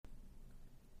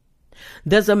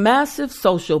There's a massive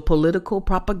social political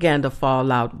propaganda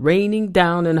fallout raining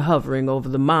down and hovering over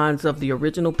the minds of the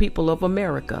original people of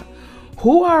America,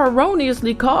 who are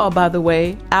erroneously called, by the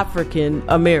way, African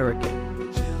American.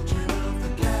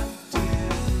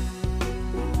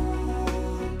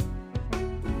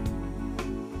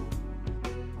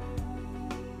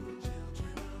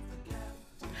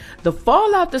 The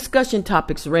fallout discussion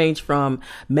topics range from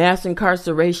mass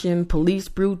incarceration, police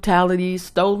brutality,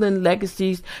 stolen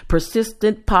legacies,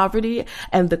 persistent poverty,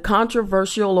 and the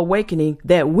controversial awakening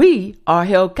that we are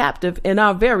held captive in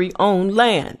our very own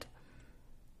land.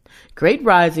 Great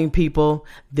rising, people.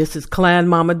 This is Clan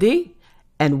Mama D,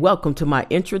 and welcome to my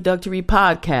introductory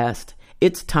podcast,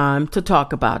 It's Time to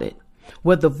Talk About It,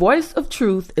 where the voice of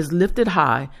truth is lifted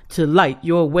high to light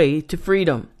your way to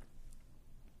freedom.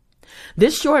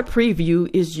 This short preview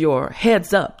is your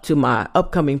heads up to my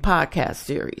upcoming podcast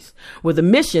series, where the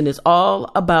mission is all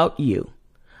about you,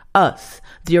 us,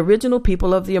 the original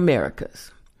people of the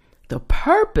Americas. The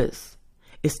purpose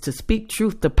is to speak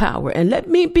truth to power. And let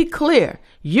me be clear,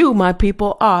 you, my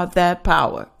people, are that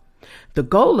power. The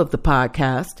goal of the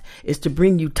podcast is to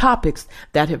bring you topics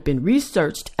that have been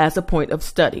researched as a point of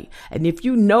study. And if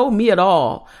you know me at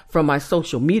all from my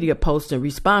social media posts and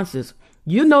responses,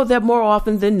 you know that more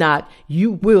often than not,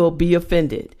 you will be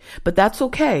offended. But that's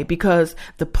okay, because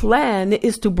the plan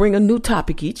is to bring a new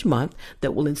topic each month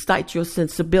that will incite your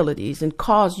sensibilities and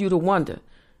cause you to wonder,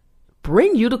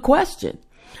 bring you to question.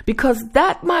 Because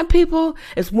that, my people,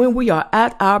 is when we are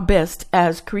at our best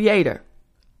as creator.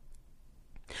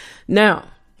 Now,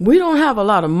 we don't have a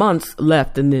lot of months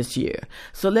left in this year,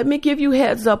 so let me give you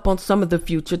heads up on some of the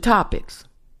future topics.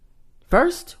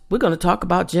 First, we're going to talk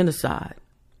about genocide.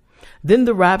 Then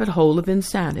the rabbit hole of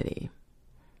insanity.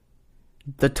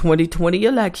 The 2020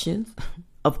 elections,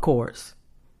 of course.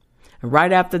 And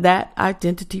right after that,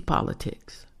 identity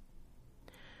politics.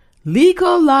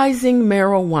 Legalizing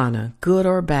marijuana, good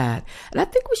or bad. And I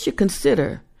think we should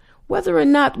consider whether or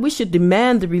not we should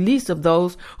demand the release of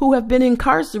those who have been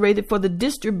incarcerated for the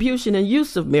distribution and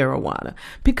use of marijuana.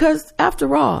 Because,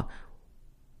 after all,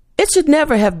 it should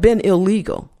never have been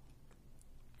illegal.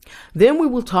 Then we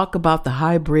will talk about the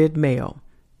hybrid male.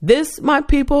 This, my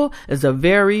people, is a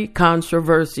very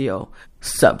controversial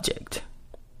subject.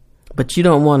 But you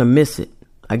don't want to miss it.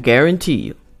 I guarantee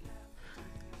you.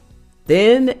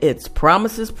 Then it's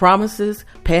promises,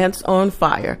 pants on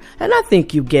fire. And I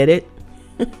think you get it.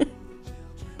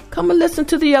 Come and listen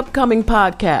to the upcoming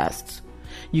podcasts.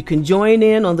 You can join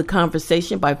in on the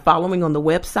conversation by following on the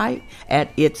website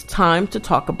at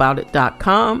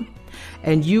itstimeToTalkAboutIt.com.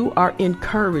 And you are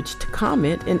encouraged to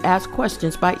comment and ask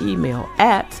questions by email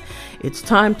at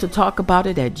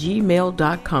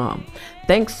itstimeToTalkAboutIt@gmail.com.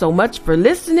 Thanks so much for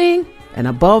listening. And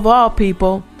above all,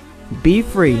 people, be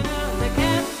free.